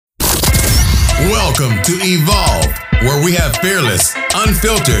Welcome to Evolve, where we have fearless,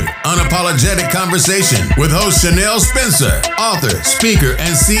 unfiltered, unapologetic conversation with host Chanel Spencer, author, speaker,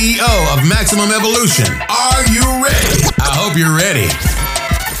 and CEO of Maximum Evolution. Are you ready? I hope you're ready.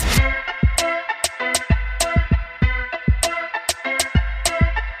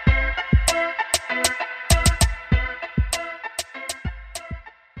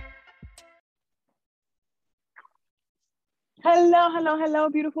 Hello,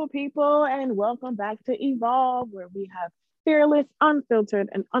 beautiful people, and welcome back to Evolve, where we have fearless, unfiltered,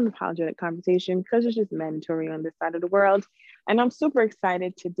 and unapologetic conversation because it's just mandatory on this side of the world. And I'm super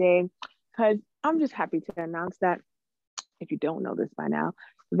excited today because I'm just happy to announce that, if you don't know this by now,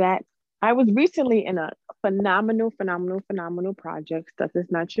 that I was recently in a phenomenal project. Stuff is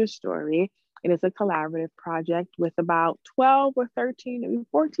Not Your Story. It is a collaborative project with about 12 or 13, maybe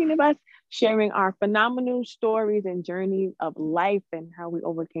 14 of us sharing our phenomenal stories and journeys of life and how we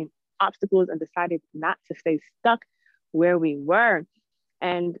overcame obstacles and decided not to stay stuck where we were.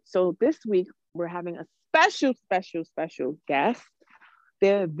 And so this week, we're having a special guest,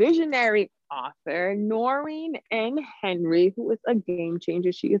 the visionary author, Noreen N. Henry, who is a game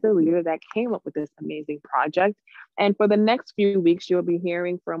changer. She is a leader that came up with this amazing project. And for the next few weeks, you'll be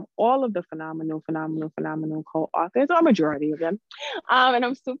hearing from all of the phenomenal co-authors, or majority of them. And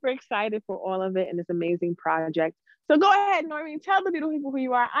I'm super excited for all of it in this amazing project. So go ahead, Noreen, tell the beautiful people who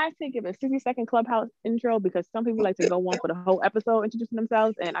you are. I think of a 60-second Clubhouse intro because some people like to go on for the whole episode introducing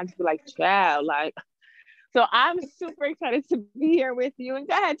themselves. And I just be like, child, like... So I'm super excited to be here with you. And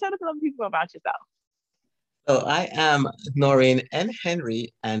go ahead, tell the people about yourself. So I am Noreen N.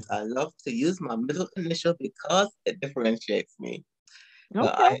 Henry, and I love to use my middle initial because it differentiates me.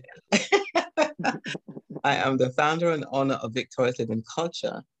 Okay. I am the founder and owner of Victorious Living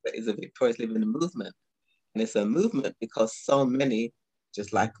Culture, that is a Victorious Living movement. And it's a movement because so many,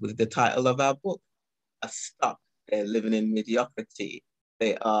 just like with the title of our book, are stuck. They're living in mediocrity.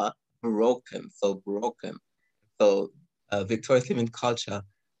 They are broken. So Victorious Living Culture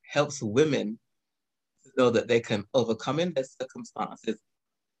helps women to know that they can overcome in their circumstances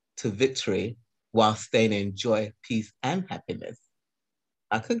to victory while staying in joy, peace, and happiness.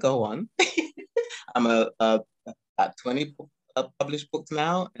 I could go on. I'm at 20 published books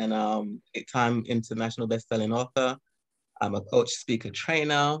now, and 8-time international best-selling author. I'm a coach, speaker,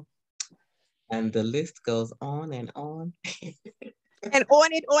 trainer, and the list goes on and on. And on.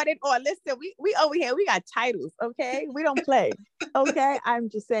 Listen, we over here, we got titles, okay? We don't play, okay? I'm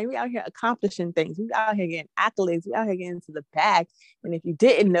just saying, we out here accomplishing things. We out here getting accolades. We out here getting to the bag. And if you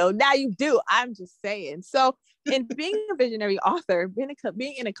didn't know, now you do. I'm just saying. So in being a visionary author,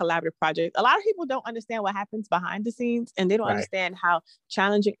 being in a collaborative project, a lot of people don't understand what happens behind the scenes, and they don't understand how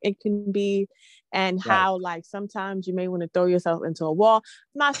challenging it can be, and how like sometimes you may want to throw yourself into a wall.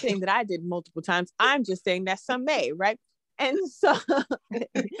 I'm not saying that I did multiple times. I'm just saying that some may, right? And so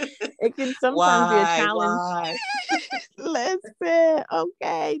it can sometimes be a challenge. Listen,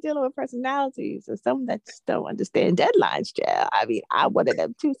 okay, dealing with personalities, or some that just don't understand deadlines, child. I mean, I'm one of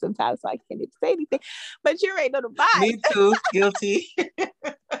them too sometimes, so I can't even say anything. But you ain't know the vibe. Me too, guilty.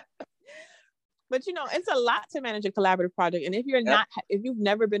 But you know, it's a lot to manage a collaborative project. And if you've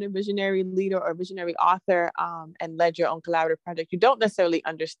never been a visionary leader or visionary author and led your own collaborative project, you don't necessarily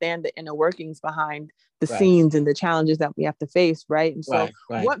understand the inner workings behind the scenes and the challenges that we have to face, right? And so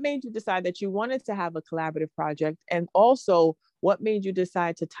what made you decide that you wanted to have a collaborative project? And also, what made you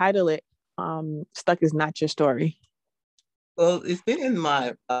decide to title it Stuck is Not Your Story? Well, it's been in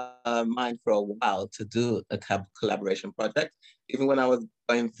my mind for a while to do a collaboration project. Even when I was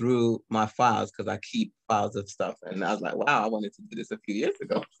going through my files, because I keep files of stuff, and I was like, wow, I wanted to do this a few years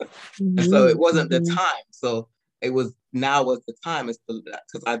ago. And so it wasn't the time. So now was the time,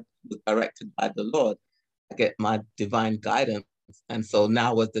 because I was directed by the Lord. I get my divine guidance. And so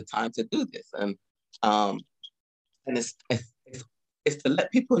now was the time to do this. And it's to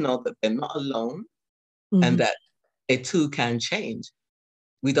let people know that they're not alone, and that it too can change.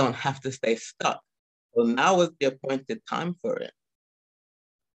 We don't have to stay stuck. So now was the appointed time for it.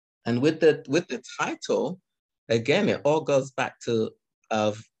 And with the title, again, it all goes back to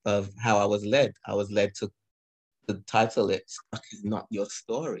of how I was led. I was led to title it "Stuck is Not Your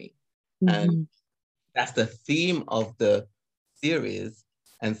Story," and that's the theme of the series.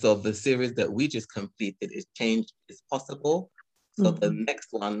 And so the series that we just completed is Change is Possible. So the next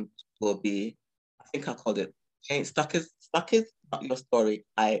one will be, I think I called it Stuck is Not Your Story,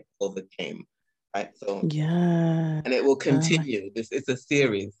 I Overcame. Right. So and it will continue. This is a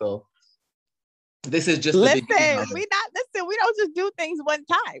series. So This is just listen, the beginning. We don't just do things one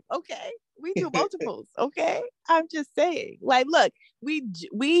time, okay? We do multiples, okay? I'm just saying. Like, look, we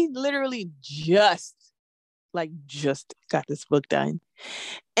literally just got this book done.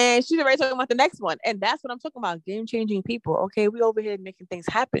 And she's already talking about the next one. And that's what I'm talking about. Game-changing people. Okay. We over here making things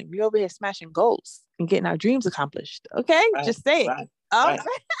happen. We over here smashing goals and getting our dreams accomplished. Okay. Right, just saying. right, right.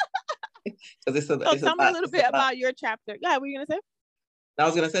 So tell me a little bit about your chapter. Yeah, what were you gonna say? I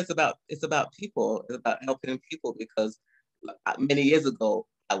was gonna say it's about people. It's about helping people, because many years ago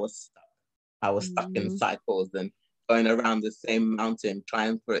I was stuck in cycles and going around the same mountain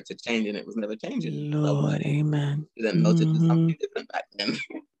trying for it to change, and it was never changing. Lord, amen. Didn't know to do something different back then.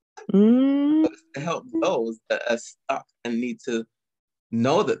 To help those that are stuck and need to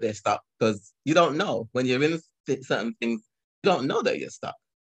know that they're stuck, because you don't know when you're in certain things. You don't know that you're stuck.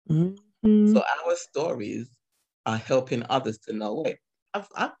 So our stories are helping others to know, wait,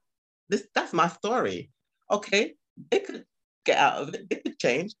 that's my story. Okay, they could get out of it. They could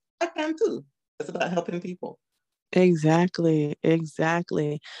change. I can too. It's about helping people. Exactly.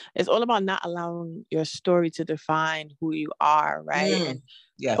 It's all about not allowing your story to define who you are, right?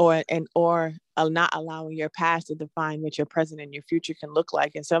 Or not allowing your past to define what your present and your future can look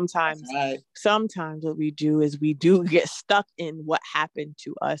like. And sometimes what we do is we do get stuck in what happened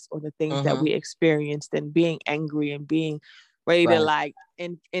to us or the things that we experienced, and being angry and being ready to like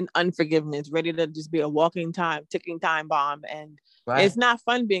in unforgiveness, ready to just be a ticking time bomb. And it's not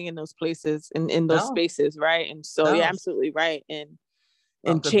fun being in those places, in those spaces, right? And so you're absolutely right.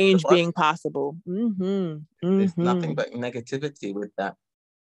 And change being possible. There's nothing but negativity with that.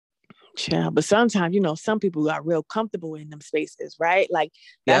 Yeah, but sometimes, some people got real comfortable in them spaces, right? Like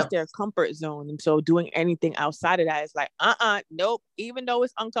that's their comfort zone. And so doing anything outside of that is like, nope. Even though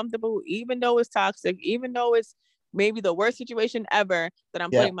it's uncomfortable, even though it's toxic, even though it's maybe the worst situation ever that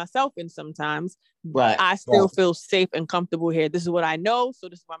I'm putting myself in sometimes, I still feel safe and comfortable here. This is what I know. So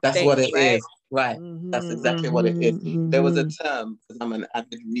this is what I'm saying. That's what it is. Right. That's exactly what it is. There was a term, because I'm an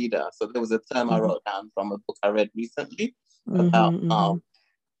avid reader. So there was a term I wrote down from a book I read recently about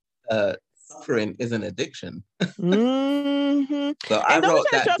suffering is an addiction. So I wrote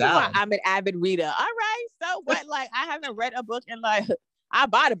that down. I'm an avid reader. All right. So what? Like, I haven't read a book, and like I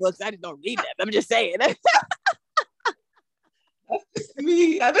buy the books, I just don't read them. I'm just saying. That's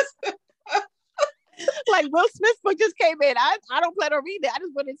me. Like Will Smith's book just came in. I don't plan on reading it. I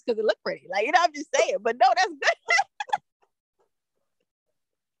just want it because it looked pretty. Like, I'm just saying. But no, that's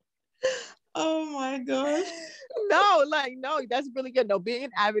good. Oh my gosh. No, that's really good. No, being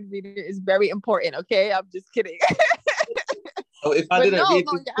an avid reader is very important. Okay, I'm just kidding. So if I didn't read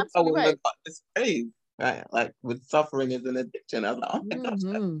this book, I wouldn't have got this phrase. Right? Like, with suffering is an addiction. I was like, oh my gosh,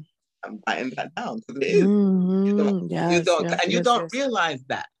 I'm writing that down, because it is. You don't realize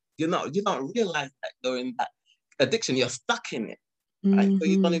that. You don't realize that you're in that addiction. You're stuck in it. Right? So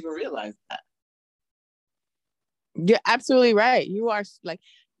you don't even realize that. You're absolutely right. You are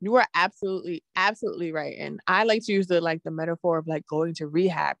absolutely right. And I like to use the metaphor of like going to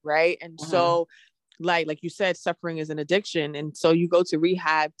rehab, right? And so like you said, suffering is an addiction. And so you go to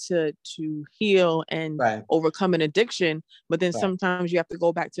rehab to heal and overcome an addiction. But then sometimes you have to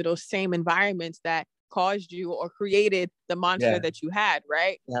go back to those same environments that caused you or created the monster that you had,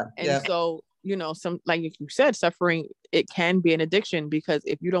 right? So, some, like you said, suffering, it can be an addiction, because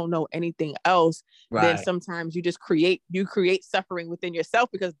if you don't know anything else, then sometimes you just create suffering within yourself,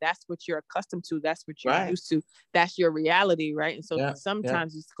 because that's what you're accustomed to. That's what you're used to. That's your reality, right? And so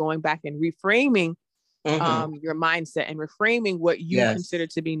sometimes it's going back and reframing your mindset and reframing what you consider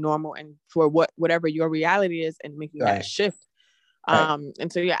to be normal, and for whatever your reality is, and making that shift.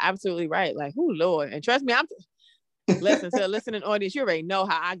 And so you're absolutely right. Like, oh Lord, and trust me, listen to the listening audience, you already know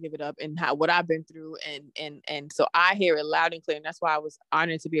how I give it up and what I've been through, and so I hear it loud and clear. And that's why I was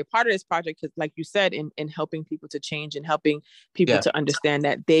honored to be a part of this project, because like you said, in helping people to change and helping people to understand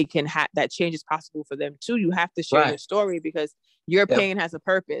that they can have that change is possible for them too. You have to share your story, because your pain has a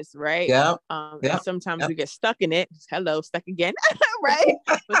purpose, right? And sometimes we get stuck in it. Hello, stuck again. Right?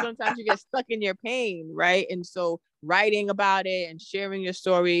 But sometimes you get stuck in your pain, right? And so writing about it and sharing your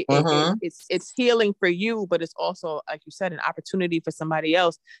story, it's healing for you, but it's also, like you said, an opportunity for somebody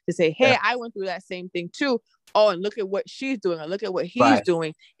else to say, hey, I went through that same thing too. Oh, and look at what she's doing, or look at what he's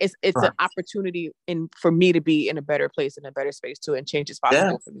doing. It's an opportunity for me to be in a better place, in a better space too, and change is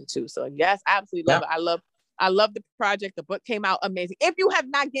possible for me too. So yes, absolutely love it. I love the project. The book came out amazing. If you have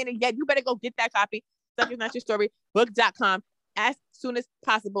not gotten it yet, you better go get that copy. Suck Is Not Your Story, book.com, as soon as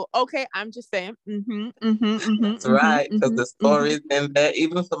possible. Okay, I'm just saying. That's right, because the story's in there,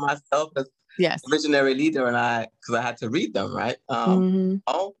 even for myself, as Yes. Visionary Leader and I, because I had to read them, right? Mm-hmm.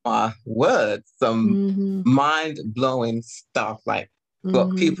 Oh my word, some Mm-hmm. mind-blowing stuff. Like, got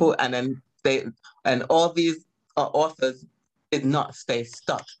Mm-hmm. people, and then all these authors did not stay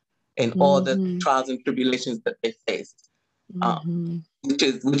stuck in all the Mm-hmm. trials and tribulations that they faced. Mm-hmm.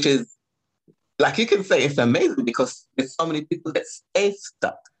 Which is like, you can say it's amazing because there's so many people that stay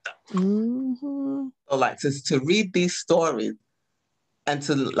stuck. Mm-hmm. So like to read these stories and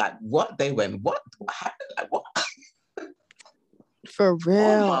to like what happened, like what. For real.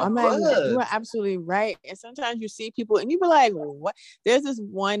 Oh I'm my not even, you word. are absolutely right. And sometimes you see people and you be like, what? There's this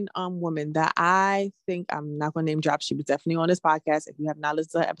one woman that I think, I'm not gonna name drop. She was definitely on this podcast. If you have not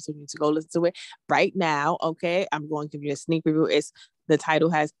listened to the episode, you need to go listen to it right now. Okay. I'm going to give you a sneak preview. The title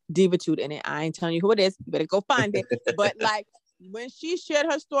has Divitude in it. I ain't telling you who it is. You better go find it. But like, when she shared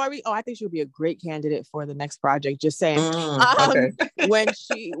her story, I think she'll be a great candidate for the next project. Just saying. Okay.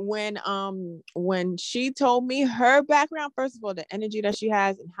 when she told me her background, first of all, the energy that she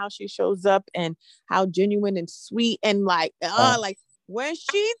has and how she shows up and how genuine and sweet and like when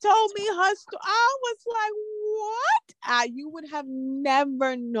she told me her story, I was like, what? You would have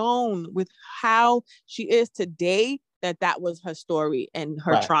never known with how she is today that was her story and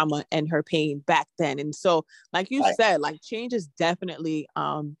her trauma and her pain back then. And so, like you said, like change is definitely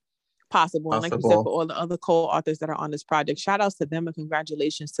possible. And like you said, for all the other co-authors that are on this project, shout outs to them and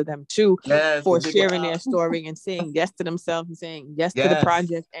congratulations to them too, for sharing their story and saying yes to themselves and saying yes to the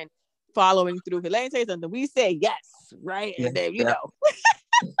project and following through. Let me tell you something, we say yes, right? And then you know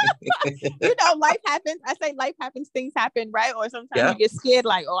life happens. I say life happens, things happen, right? Or sometimes you get scared,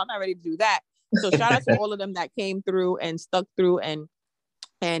 like, oh, I'm not ready to do that. So shout out to all of them that came through and stuck through and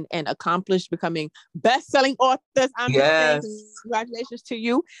accomplished becoming best-selling authors. I'm just saying congratulations to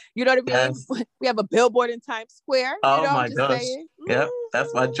you. You know what I mean? We have a billboard in Times Square. Oh I'm my just gosh. saying. Yep.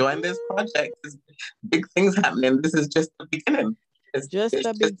 That's why I joined this project. There's big things happening. This is just the beginning. It's just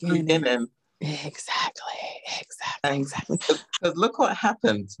the beginning. Exactly. Exactly. Because look what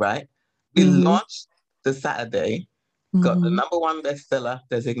happens, right? We launched the Saturday, got the #1 bestseller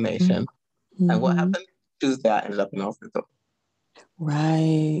designation. And what happened? Tuesday, I ended up in hospital.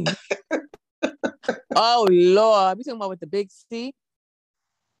 Right. Oh, Lord. We talking about with the big C?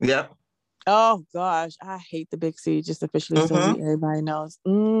 Yep. Oh, gosh. I hate the big C, just officially so everybody knows.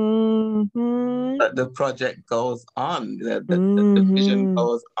 But the project goes on. The vision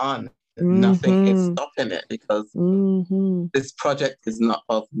goes on. Nothing is stopping it because this project is not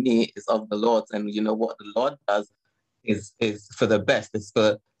of me, it's of the Lord's. And you know what the Lord does is for the best. It's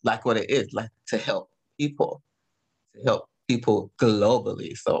for like what it is, like to help people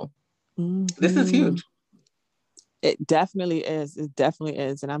globally. So this is huge. It definitely is. It definitely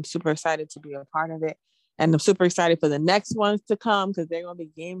is. And I'm super excited to be a part of it. And I'm super excited for the next ones to come because they're going to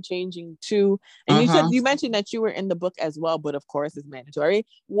be game changing too. And you mentioned that you were in the book as well, but of course it's mandatory.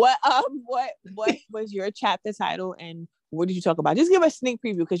 What was your chapter title and what did you talk about? Just give a sneak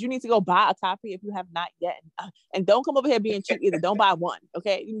preview because you need to go buy a copy if you have not yet. And don't come over here being cheap either. Don't buy one.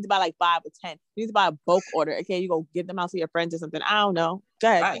 Okay. You need to buy like 5 or 10. You need to buy a bulk order. Okay. You go give them out to your friends or something. I don't know. Go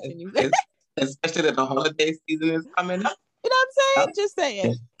ahead. Continue. Especially that the holiday season is coming up. You know what I'm saying? Just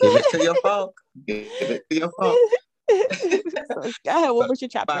saying. Give it to your folk. Give it to your folk. So, go ahead. What was your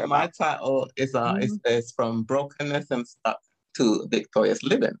chapter about? My title is is from brokenness and stuck to victorious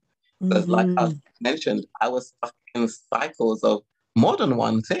living. Because like I mentioned, I was stuck in cycles of more than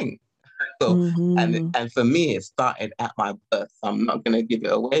one thing. So and for me, it started at my birth. So I'm not going to give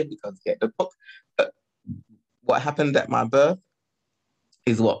it away because get the book. But what happened at my birth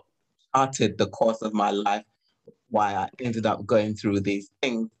is what started the course of my life, why I ended up going through these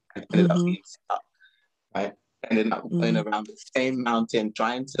things and ended up being stuck, right? Ended up going around the same mountain,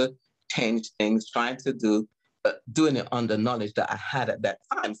 trying to change things, trying to do, but doing it on the knowledge that I had at that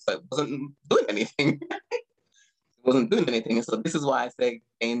time. So it wasn't doing anything. So this is why I say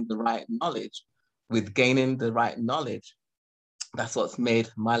gain the right knowledge. With gaining the right knowledge, that's what's made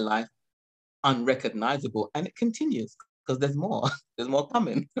my life unrecognizable. And it continues because there's more. There's more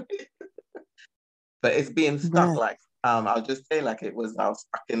coming. But it's being stuck like I'll just say like I was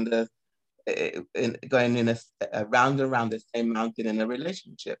stuck going in around and around the same mountain in a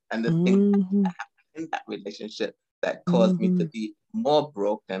relationship, and the things that happened in that relationship that caused me to be more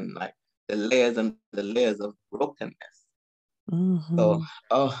broken, like the layers and the layers of brokenness. So,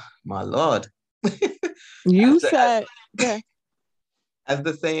 oh my Lord! You said, as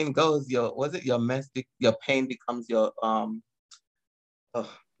the saying goes, your pain becomes your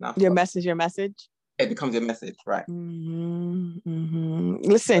your message. It becomes your message, right?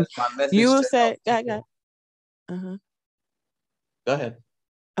 Listen, you said, go ahead.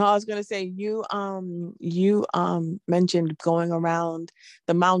 I was gonna say you mentioned going around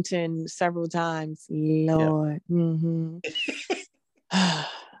the mountain several times. Lord, You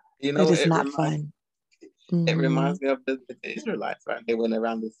it know, is not fun. it reminds me of the Israelites, right? They went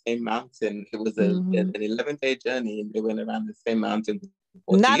around the same mountain. It was an 11-day journey, and they went around the same mountain for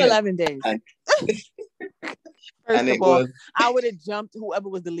 40 Not years. 11 days. And, First of all, I would have jumped whoever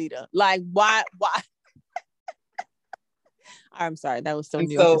was the leader. Like, why? I'm sorry, that was so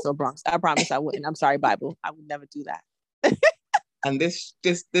New York and so Bronx. I promise I wouldn't. I'm sorry, Bible. I would never do that. And this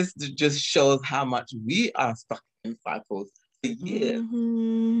just shows how much we are stuck in cycles for years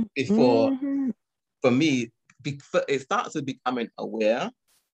before. For me, it starts with becoming aware,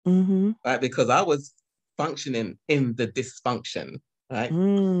 right? Because I was functioning in the dysfunction, right?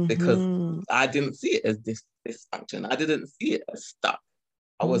 Because I didn't see it as dysfunction. I didn't see it as stuck.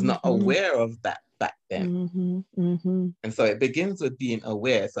 I was not aware of that back then. And so it begins with being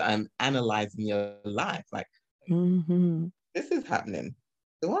aware. So I'm analyzing your life. Like, this is happening.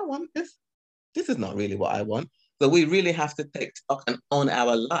 Do I want this? This is not really what I want. So we really have to take stock and own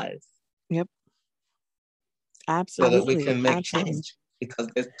our lives. Yep. Absolutely. So that we can make change. Because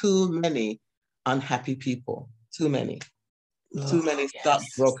there's too many unhappy people. Too many. Too many stuck,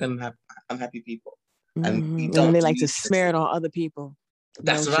 broken, unhappy people. And they like to smear it on other people.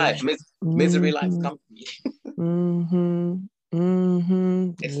 That's right. Misery likes company.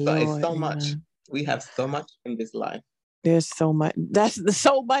 It's so much. We have so much in this life. There's so much. That's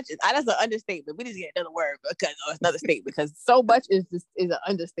so much. That's an understatement. We need to get another word because it's another statement because so much is an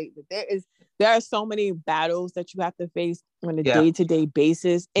understatement. There are so many battles that you have to face on a day-to-day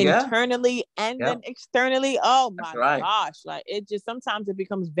basis, internally and then externally. Oh my gosh. Like it just sometimes it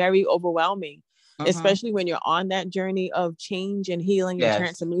becomes very overwhelming. Especially when you're on that journey of change and healing and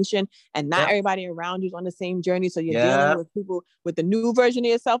transformation, and not everybody around you is on the same journey. So you're dealing with people with the new version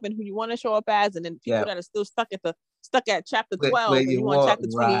of yourself and who you want to show up as, and then people that are still stuck at chapter 12 and you on chapter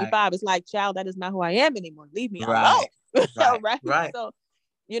 25. It's like, child, that is not who I am anymore. Leave me alone. Right. So,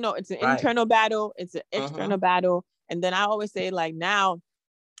 it's an internal battle. It's an external battle. And then I always say, like, now,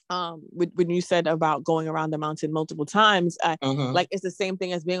 when you said about going around the mountain multiple times, like it's the same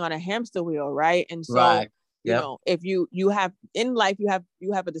thing as being on a hamster wheel, right? And so if you have in life, you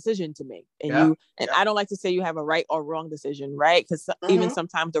have a decision to make, and I don't like to say you have a right or wrong decision, right? Because even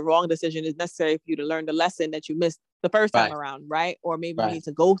sometimes the wrong decision is necessary for you to learn the lesson that you missed the first time around, right? Or maybe you need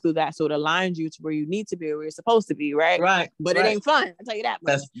to go through that so it aligns you to where you need to be or where you're supposed to be, right? But it ain't fun, I'll tell you that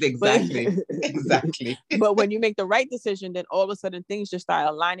much. That's exactly. But when you make the right decision, then all of a sudden things just start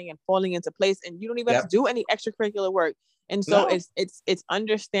aligning and falling into place, and you don't even have to do any extracurricular work. And so it's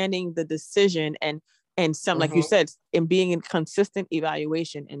understanding the decision and some, like you said, and being in consistent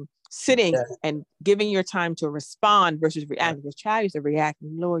evaluation and sitting and giving your time to respond versus react. Because child used to react.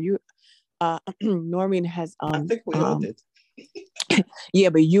 Lord, Noreen has I think we all did.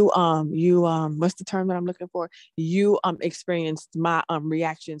 But you what's the term that I'm looking for? You experienced my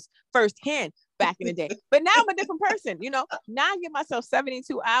reactions firsthand back in the day. But now I'm a different person. Now I give myself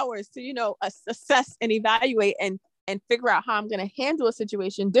 72 hours to assess and evaluate and figure out how I'm going to handle a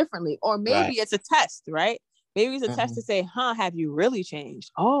situation differently. Or maybe it's a test, right? Maybe it's a test to say, have you really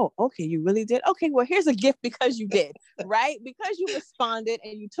changed? Oh, okay, you really did. Okay, well, here's a gift because you did, right? Because you responded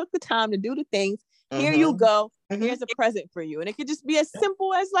and you took the time to do the things. Here you go. Here's a present for you. And it could just be as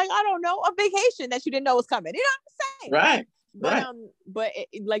simple as, like, I don't know, a vacation that you didn't know was coming. You know what I'm saying? Right. But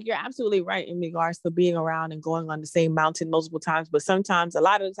like, you're absolutely right in regards to being around and going on the same mountain multiple times. But sometimes, a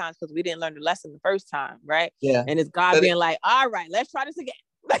lot of the times, because we didn't learn the lesson the first time, right? Yeah. And it's God being like, all right, let's try this again.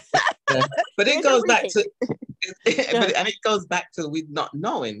 But it goes back to and it goes back to we not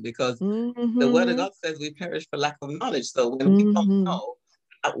knowing, because the word of God says we perish for lack of knowledge. So when we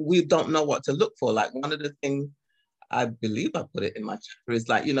don't know what to look for. Like, one of the things, I believe I put it in my chapter, is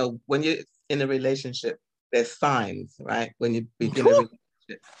like, when you're in a relationship, there's signs, right? When you begin a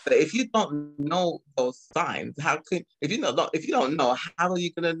relationship. But if you don't know those signs, if you don't know, how are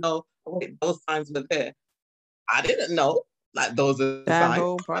you gonna know, wait, those signs were there? I didn't know. Like, those are that signs.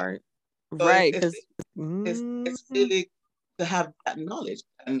 whole part, so right? It's really to have that knowledge,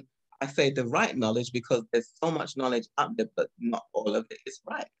 and I say the right knowledge because there's so much knowledge out there, but not all of it is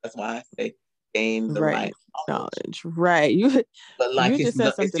right. That's why I say gain the right knowledge. Right. But like, you just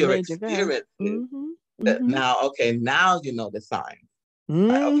said something your major. Experience that now you know the signs.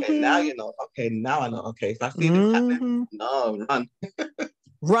 Like, okay, now you know. Okay, now I know. Okay, if I see this happening, no, run.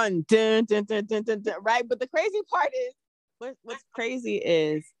 Run. Dun, dun, dun, dun, dun, dun, right. But the crazy part is, what's crazy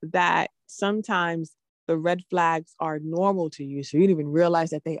is that sometimes the red flags are normal to you, so you don't even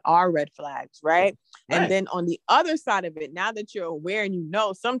realize that they are red flags, right? And then on the other side of it, now that you're aware and you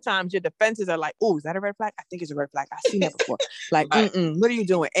know, sometimes your defenses are like, oh, is that a red flag? I think it's a red flag. I've seen that before. Like, what are you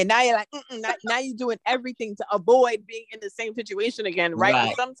doing? And now you're like, now you're doing everything to avoid being in the same situation again, right?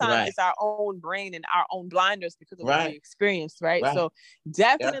 But sometimes it's our own brain and our own blinders because of what we experienced, right? So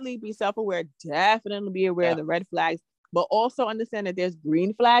definitely be self-aware, definitely be aware of the red flags, but also understand that there's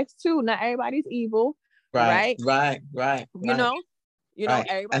green flags too. Not everybody's evil, right? You know,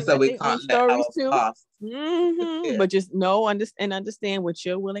 everybody got their own stories too. But just know, understand what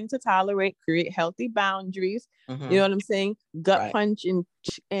you're willing to tolerate. Create healthy boundaries. You know what I'm saying? Gut punch and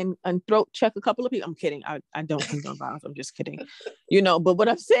throat check a couple of people. I'm kidding. I don't condone violence. I'm just kidding. You know, but what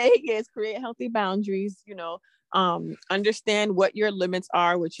I'm saying is create healthy boundaries. You know, understand what your limits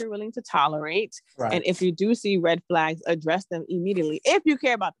are, what you're willing to tolerate, and if you do see red flags, address them immediately. If you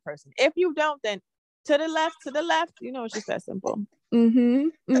care about the person. If you don't, then to the left. You know, it's just that simple.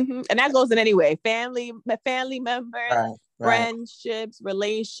 And that goes in any way. Family members, friendships,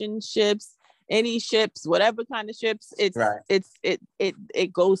 relationships, any ships, whatever kind of ships. It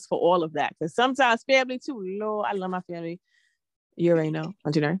goes for all of that. Because sometimes family too. Lord, I love my family. You already know,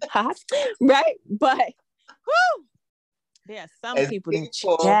 don't you know? Right? But whew, there are some people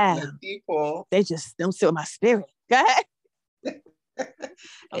they just don't sit with my spirit. Go ahead.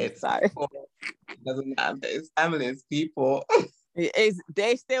 I'm sorry. It doesn't matter. It's family, it's people.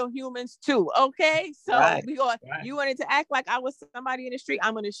 They still humans too. Okay, so you wanted to act like I was somebody in the street.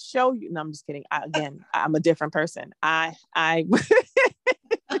 I'm going to show you. No, I'm just kidding. I'm a different person. I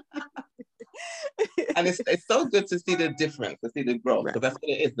And it's so good to see the difference, to see the growth, because that's what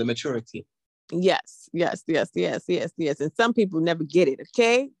it is, the maturity. Yes. And some people never get it.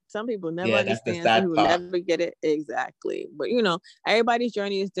 Okay, some people never understand. Some people never get it. Exactly. But you know, everybody's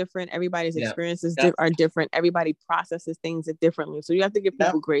journey is different. Everybody's experiences are different. Everybody processes things differently. So you have to give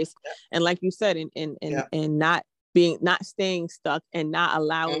people grace. And like you said, and not staying stuck and not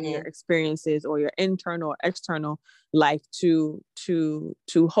allowing your experiences or your internal or external life to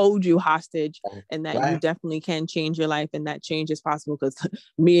hold you hostage, and that you definitely can change your life, and that change is possible, because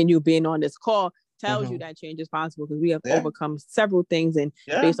me and you being on this call tells you that change is possible, because we have overcome several things, and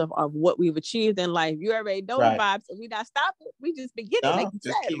based off of what we've achieved in life, you already know the vibes. So we not stopping, we just beginning, like you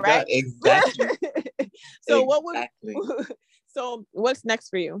said, right? Exactly. So so what's next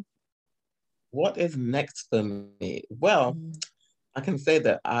for you? What is next for me? Well, I can say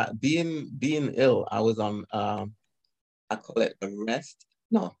that being ill, I was on I call it a rest.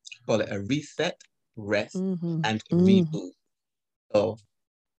 No, I call it a reset, rest, and reboot. So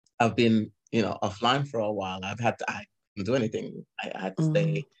I've been, offline for a while. I couldn't do anything. I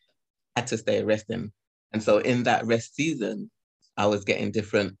had to stay resting. And so in that rest season, I was getting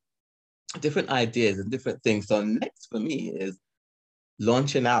different ideas and different things. So next for me is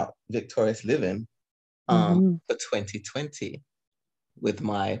launching out Victorious Living for 2020 with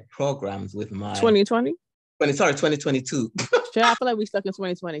my programs, with my 2020? 2022. Sure, I feel like we stuck in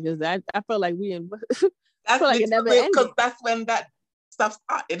 2020, because I feel like we in I feel like it never ended. Because that's when that stuff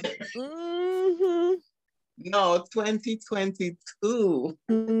started. No, 2022.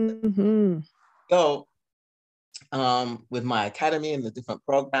 So with my academy and the different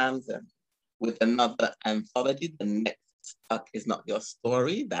programs, and with another anthology, the next Stuck Is Not Your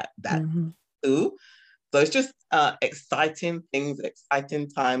Story, that too. So it's just exciting things,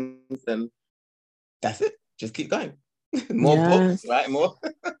 exciting times, and that's it. Just keep going. More books, right? More.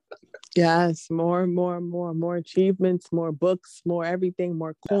 Yes, more achievements, more books, more everything,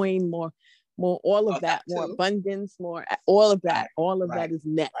 more coin, more all of that, more abundance, more all of that. All of that is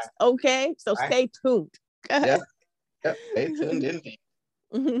next. Okay, so stay tuned. Yep, stay tuned in.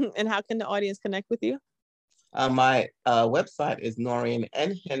 And how can the audience connect with you? My website is Noreen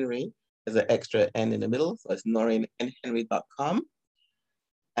N. Henry. There's an extra N in the middle, so it's noreennhenry.com.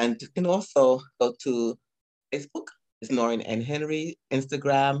 And you can also go to Facebook. It's Noreen N. Henry.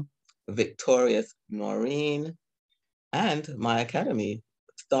 Instagram, Victorious Noreen. And my academy,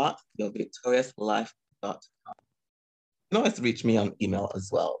 startyourvictoriouslife.com. You can always reach me on email as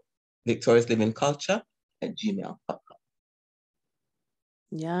well, victoriouslivingculture@gmail.com.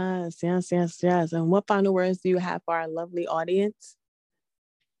 Yes. And what final words do you have for our lovely audience?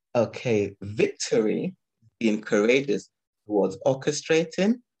 Okay, victory, being courageous towards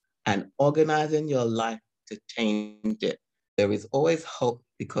orchestrating and organizing your life to change it. There is always hope,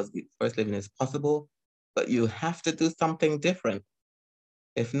 because victorious living is possible, but you have to do something different.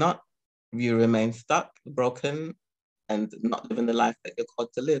 If not, you remain stuck, broken, and not living the life that you're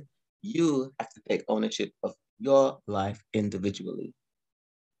called to live. You have to take ownership of your life individually.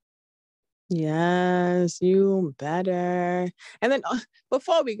 Yes, you better. And then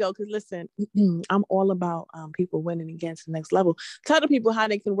before we go, because listen, I'm all about people winning against the next level. Tell the people how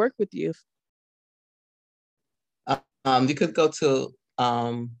they can work with you. You could go to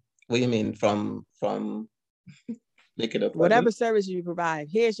what do you mean from Make It Up? Whatever service you provide.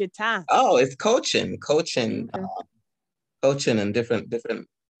 Here's your time. Oh, it's coaching, okay. Coaching and different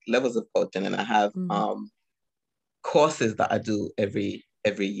levels of coaching, and I have courses that I do every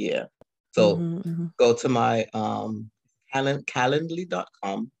year. So go to my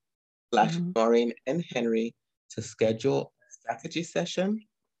calendly.com/Noreen and Henry to schedule a strategy session,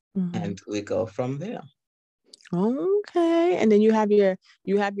 and we go from there. Okay. And then you have your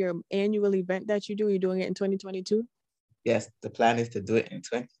annual event that you do. You're doing it in 2022? Yes, the plan is to do it in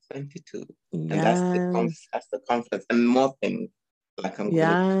 2022. Yes. And that's the conference and more things. Like I'm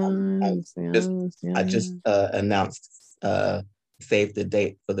I just announced save the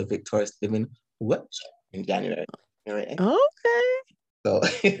date for the Victorious Living workshop in January. Okay. So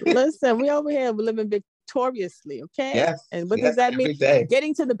listen, we over here living victoriously, okay? Yes. And what does that mean? Day.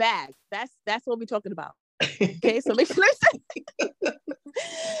 Getting to the bag. That's what we're talking about. Okay, so make sure.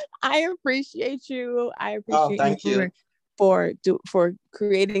 I appreciate you. I appreciate you for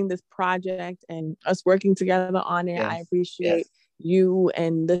creating this project and us working together on it. Yes. I appreciate you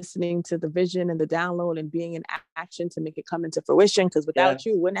and listening to the vision and the download and being in action to make it come into fruition. Because without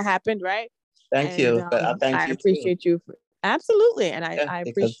you, it wouldn't have happened, right? Thank you. But I appreciate you. Absolutely, and I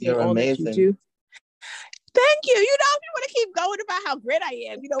appreciate all amazing. That you do. Thank you. You know, if you want to keep going about how great I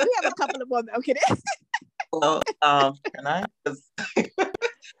am, you know, we have a couple of more. Okay. Well, can I?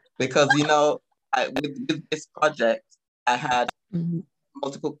 Because you know, with this project, I had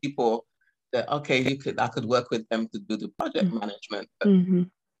multiple people that I could work with them to do the project management. But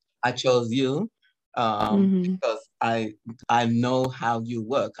I chose you because I know how you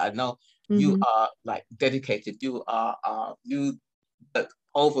work. I know you are like dedicated. You are you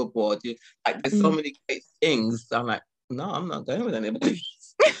overboard. You like there's so many great things. So I'm like, no, I'm not going with anybody.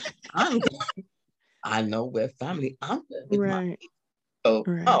 I know we're family. I'm with my people. So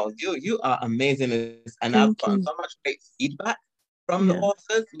you are amazing, and I've gotten so much great feedback from the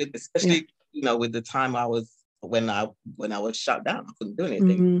authors, especially you know with the time I was when I was shut down, I couldn't do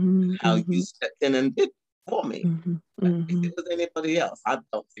anything. How you stepped in and did for me. Like, if it was anybody else, I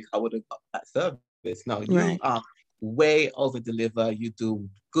don't think I would have got that service. No, you are way over deliver. You do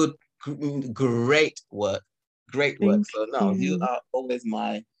great work. So no, you are always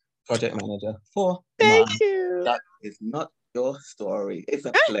my project manager for Thank you. That is not your story. It's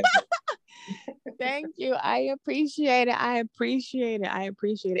a pleasure. Thank you. I appreciate it. It's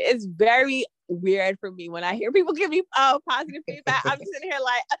very weird for me when I hear people give me positive feedback. I'm sitting here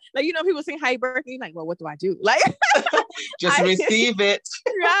like you know, people sing "Happy Birthday." Like, well, what do I do? Like, just receive it.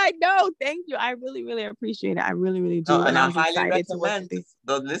 Right? No, thank you. I really, really appreciate it. I really, really do. And I highly recommend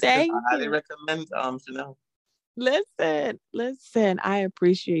the listeners. I highly recommend Chanel. Listen, I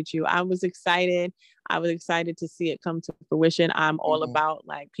appreciate you. I was excited to see it come to fruition. I'm all about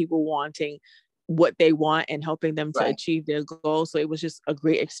like people wanting what they want and helping them to achieve their goals. So it was just a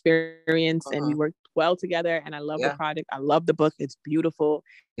great experience and we worked well together, and I love the product. I love the book. It's beautiful.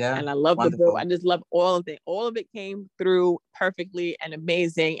 Yeah. And I love the book. I just love all of it. All of it came through perfectly and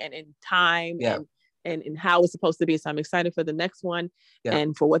amazing and in time and how it's supposed to be. So I'm excited for the next one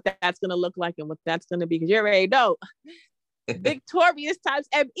and for what that's going to look like and what that's going to be. Because you already know, Victorious times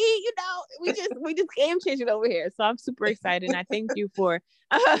ME, you know, we just game changing over here. So I'm super excited. And I thank you for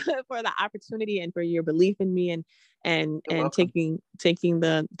the opportunity and for your belief in me and taking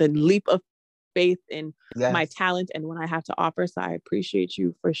the leap of faith in my talent and what I have to offer. So I appreciate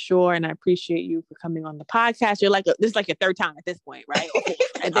you for sure. And I appreciate you for coming on the podcast. You're like, this is like your third time at this point, right?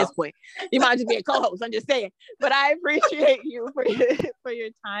 At this point, you might just be a co-host. I'm just saying, but I appreciate you for your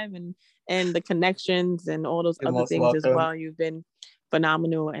time and the connections and all those other things as well. You've been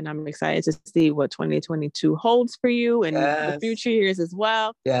phenomenal, and I'm excited to see what 2022 holds for you and the future years as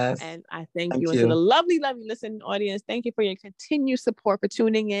well. Yes. And I thank you. And to the lovely, lovely listening audience, thank you for your continued support, for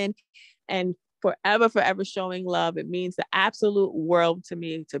tuning in and forever showing love. It means the absolute world to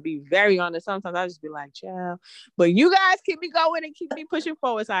me, to be very honest. Sometimes I just be like, chill, but you guys keep me going and keep me pushing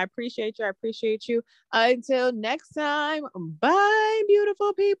forward. So I appreciate you. Until next time, bye,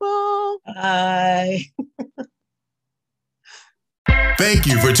 beautiful people. Bye. Thank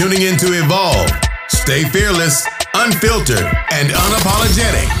you for tuning in to Evolve. Stay fearless, unfiltered, and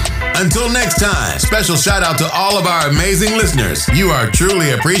unapologetic. Until next time, special shout out to all of our amazing listeners. You are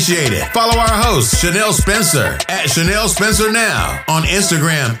truly appreciated. Follow our host, Chanel Spencer, at Chanel Spencer Now on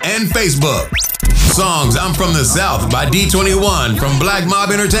Instagram and Facebook. songs I'm From the South by D21 from Black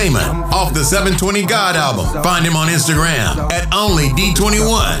Mob Entertainment off the 720 God album. Find him on Instagram at only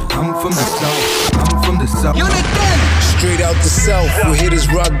D21. I'm from the South. I'm from the South. Unit 10. Straight out the South, we hitters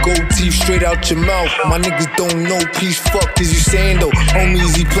rock gold teeth straight out your mouth. My niggas don't know peace, fuck is you saying though?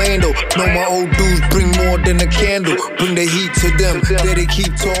 Homies he playing though. Know my old dudes bring more than a candle. Bring the heat to them, there they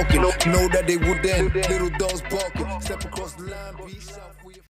keep talking. Know that they would end. Little dogs barking, step across the line, peace out.